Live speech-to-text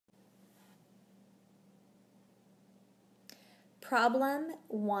Problem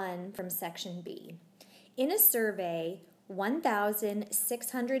 1 from section B. In a survey,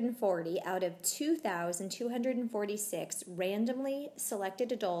 1,640 out of 2,246 randomly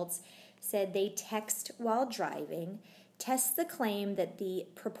selected adults said they text while driving. Test the claim that the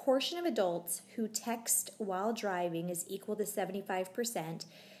proportion of adults who text while driving is equal to 75%.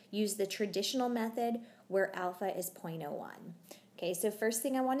 Use the traditional method where alpha is 0.01. Okay, so first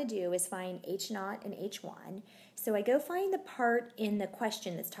thing I want to do is find H0 and H1. So I go find the part in the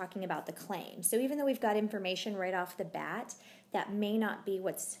question that's talking about the claim. So even though we've got information right off the bat, that may not be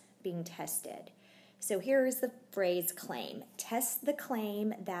what's being tested. So here is the phrase claim. Test the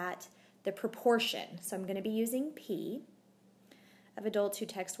claim that the proportion, so I'm going to be using P, of adults who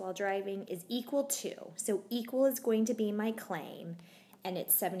text while driving is equal to. So equal is going to be my claim, and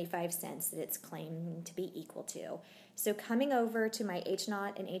it's 75 cents that it's claiming to be equal to. So coming over to my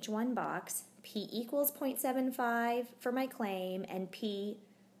H0 and H1 box, P equals 0.75 for my claim, and P,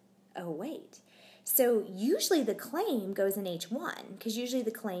 oh wait. So usually the claim goes in H1, because usually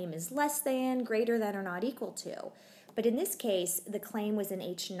the claim is less than, greater than, or not equal to. But in this case, the claim was in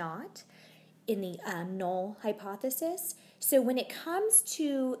H0 in the null hypothesis. So when it comes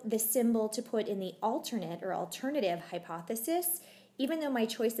to the symbol to put in the alternate or alternative hypothesis, even though my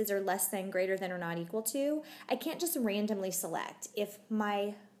choices are less than, greater than, or not equal to, I can't just randomly select. If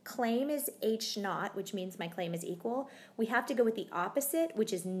my claim is H0, which means my claim is equal, we have to go with the opposite,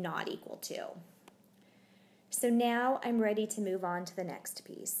 which is not equal to. So now I'm ready to move on to the next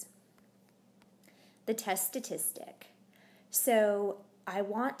piece. The test statistic. So I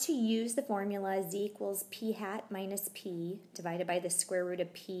want to use the formula z equals p hat minus p divided by the square root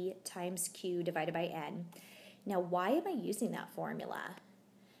of p times q divided by n. Now, why am I using that formula?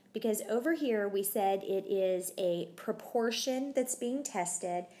 Because over here we said it is a proportion that's being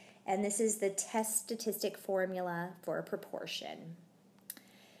tested, and this is the test statistic formula for a proportion.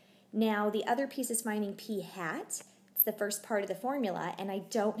 Now, the other piece is finding p hat. It's the first part of the formula, and I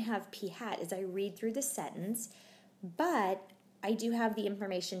don't have p hat as I read through the sentence, but I do have the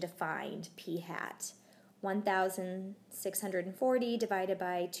information to find p hat. 1,640 divided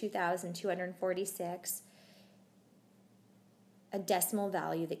by 2,246, a decimal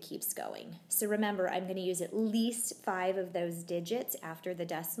value that keeps going. So remember, I'm going to use at least 5 of those digits after the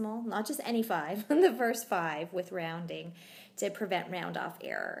decimal, not just any 5, the first 5 with rounding to prevent round-off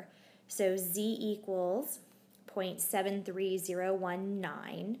error. So z equals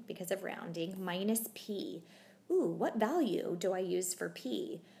 0.73019 because of rounding minus p. Ooh, what value do I use for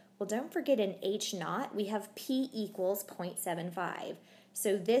p? Well, don't forget in H0, we have p equals 0.75.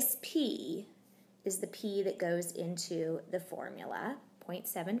 So this p is the p that goes into the formula,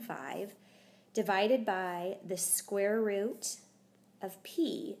 0.75, divided by the square root of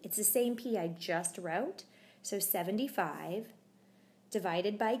p. It's the same p I just wrote, so 75,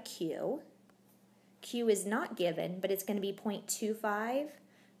 divided by q. Q is not given, but it's going to be 0.25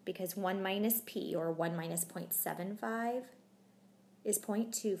 because 1 minus p, or 1 minus 0.75, is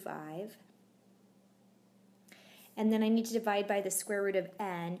 0.25. And then I need to divide by the square root of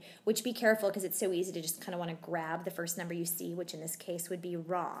n, which, be careful because it's so easy to just kind of want to grab the first number you see, which in this case would be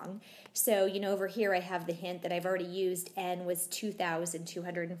wrong. So, you know, over here I have the hint that I've already used n was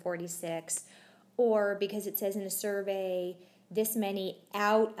 2,246, or because it says in a survey this many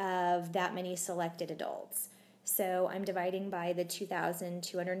out of that many selected adults. So I'm dividing by the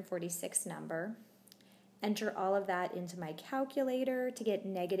 2,246 number. Enter all of that into my calculator to get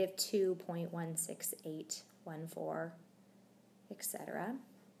negative 2.16814, etc.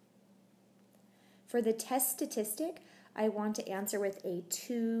 For the test statistic, I want to answer with a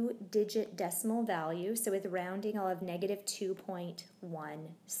 2-digit decimal value, so with rounding I'll have negative 2.17.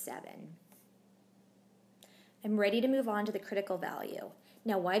 I'm ready to move on to the critical value.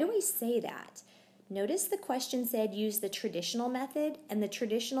 Now, why do I say that? Notice the question said use the traditional method, and the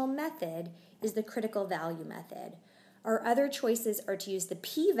traditional method is the critical value method. Our other choices are to use the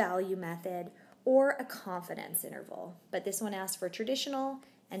p-value method or a confidence interval, but this one asks for traditional,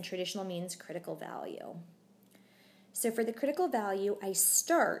 and traditional means critical value. So for the critical value, I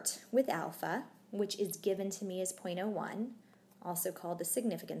start with alpha, which is given to me as 0.01, also called the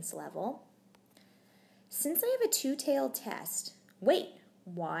significance level. Since I have a two-tailed test, wait,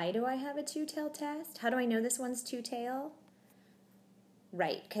 why do I have a two-tailed test? How do I know this one's two-tailed?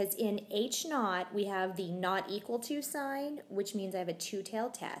 Right, because in H0 we have the not equal to sign, which means I have a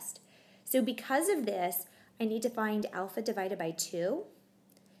two-tailed test. So because of this, I need to find alpha divided by 2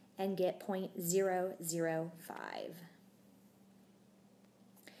 and get 0.005.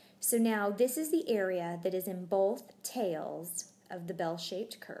 So now this is the area that is in both tails of the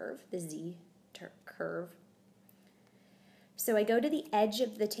bell-shaped curve, the Z curve. So I go to the edge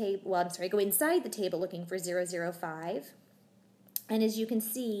of the table, well, I'm sorry, I go inside the table looking for 005. And as you can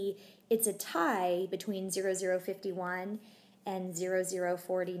see, it's a tie between 0051 and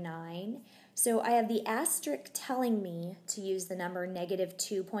 0049. So I have the asterisk telling me to use the number negative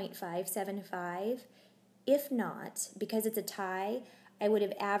 2.575. If not, because it's a tie, I would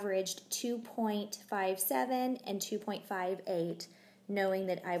have averaged 2.57 and 2.58, knowing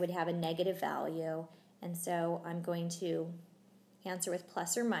that I would have a negative value. And so I'm going to answer with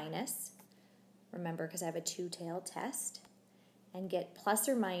plus or minus, remember, because I have a two-tailed test, and get plus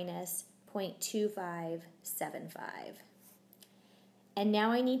or minus 0.2575. And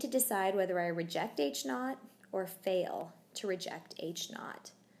now I need to decide whether I reject H naught or fail to reject H naught.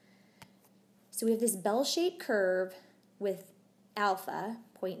 So we have this bell-shaped curve with alpha,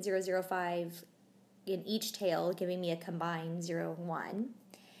 0.005 in each tail, giving me a combined 0, 1.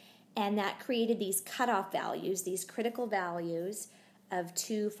 And that created these cutoff values, these critical values of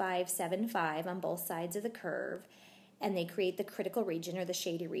 2.575 on both sides of the curve. And they create the critical region or the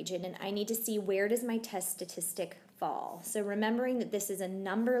shady region. And I need to see where does my test statistic fall. So remembering that this is a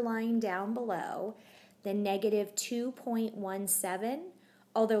number line down below, the negative 2.17,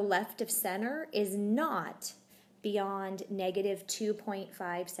 although left of center, is not beyond negative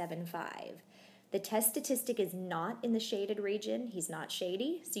 2.575. The test statistic is not in the shaded region. He's not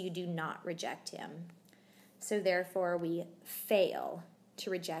shady, so you do not reject him. So therefore, we fail to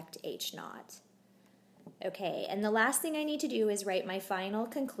reject H naught. Okay, and the last thing I need to do is write my final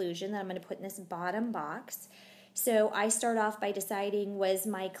conclusion that I'm going to put in this bottom box. So I start off by deciding, was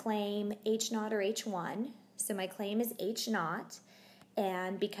my claim H naught or H1? So my claim is H naught.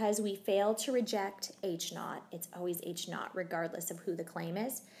 And because we fail to reject H naught, it's always H naught regardless of who the claim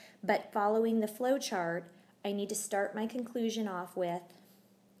is. But following the flow chart, I need to start my conclusion off with,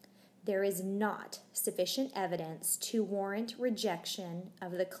 there is not sufficient evidence to warrant rejection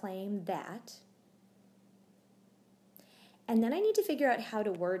of the claim that, and then I need to figure out how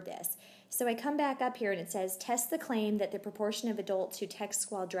to word this. So I come back up here and it says, test the claim that the proportion of adults who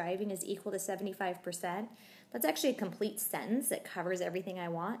text while driving is equal to 75%. That's actually a complete sentence that covers everything I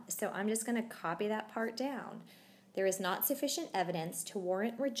want. So I'm just going to copy that part down. There is not sufficient evidence to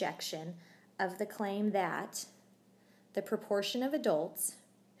warrant rejection of the claim that the proportion of adults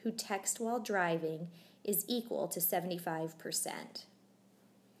who text while driving is equal to 75%.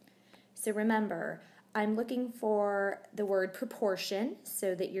 So remember, I'm looking for the word proportion,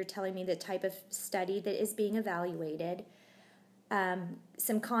 so that you're telling me the type of study that is being evaluated.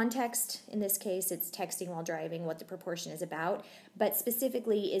 Some context, in this case, it's texting while driving, what the proportion is about. But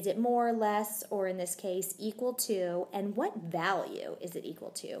specifically, is it more, less, or in this case, equal to, and what value is it equal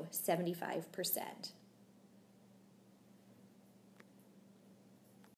to? 75%.